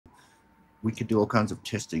we could do all kinds of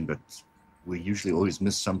testing, but we usually always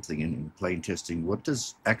miss something in plain testing. What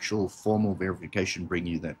does actual formal verification bring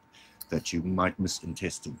you that you might miss in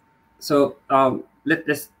testing? So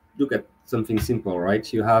let's look at something simple,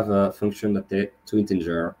 right? You have a function that to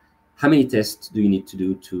integer. How many tests do you need to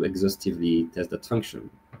do to exhaustively test that function?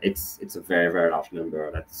 It's a very, very large number.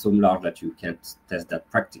 That's so large that you can't test that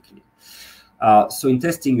practically. So in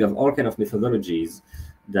testing, you have all kinds of methodologies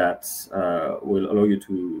that will allow you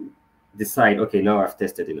to decide, okay, now I've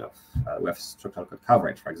tested enough. We have structural code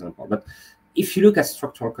coverage, for example. But if you look at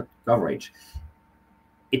structural code coverage,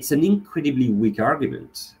 it's an incredibly weak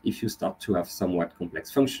argument if you start to have somewhat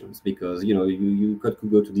complex functions, because you could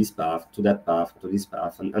go to this path, to that path, to this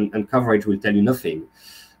path, and coverage will tell you nothing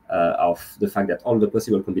of the fact that all the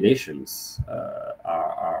possible combinations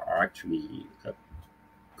are actually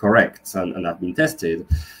correct and have been tested.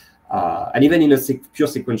 And even in a pure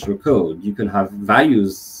sequential code, you can have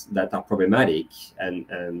values that are problematic,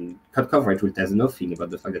 and code coverage will tell you nothing about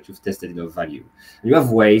the fact that you've tested enough value. And you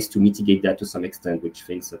have ways to mitigate that to some extent, which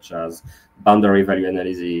things such as boundary value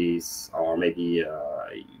analysis, or maybe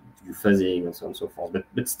you fuzzing and so on and so forth.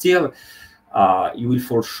 But still, you will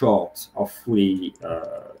fall short of fully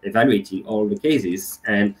evaluating all the cases,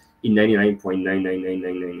 and in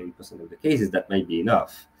 99.99999% of the cases, that might be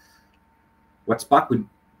enough. What Spark would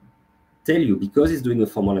tell you, because it's doing a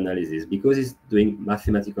formal analysis, because it's doing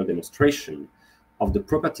mathematical demonstration of the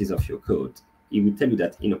properties of your code, it will tell you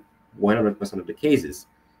that in 100% of the cases,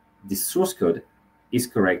 the source code is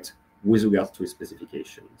correct with regards to its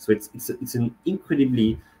specification. So it's an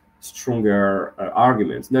incredibly stronger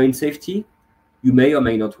argument. Now, in safety, you may or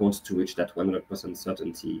may not want to reach that 100%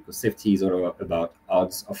 certainty, because safety is all about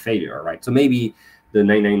odds of failure, right? So maybe the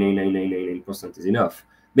 99.99999% is enough.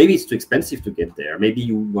 Maybe it's too expensive to get there. Maybe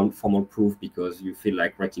you want formal proof because you feel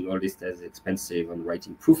like writing all this is expensive and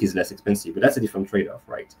writing proof is less expensive, but that's a different trade-off,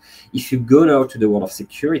 right? If you go now to the world of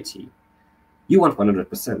security, you want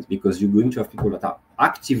 100% because you're going to have people that are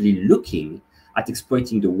actively looking at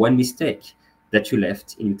exploiting the one mistake that you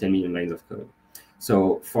left in your 10 million lines of code.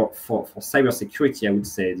 So for cybersecurity, I would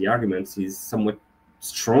say the argument is somewhat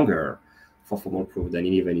stronger for formal proof than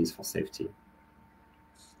it even is for safety.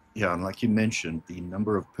 Yeah, and like you mentioned, the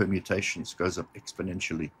number of permutations goes up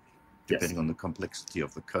exponentially depending on the complexity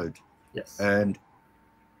of the code. Yes. And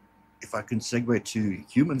if I can segue to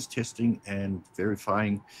humans testing and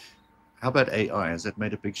verifying, how about AI? Has that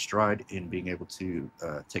made a big stride in being able to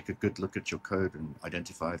take a good look at your code and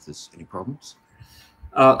identify if there's any problems?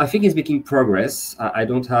 I think it's making progress. I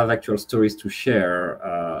don't have actual stories to share,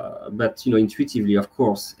 but intuitively, of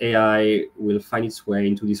course, AI will find its way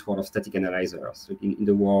into this world of static analyzers, in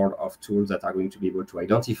the world of tools that are going to be able to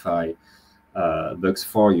identify bugs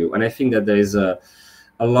for you. And I think that there is a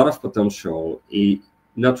lot of potential in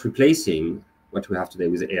not replacing what we have today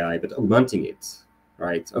with AI, but augmenting it.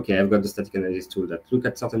 Right? Okay, I've got the static analysis tool that look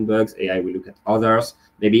at certain bugs. AI will look at others.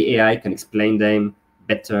 Maybe AI can explain them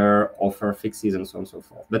better, offer fixes, and so on and so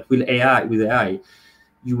forth. But with AI,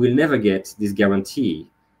 you will never get this guarantee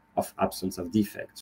of absence of defects,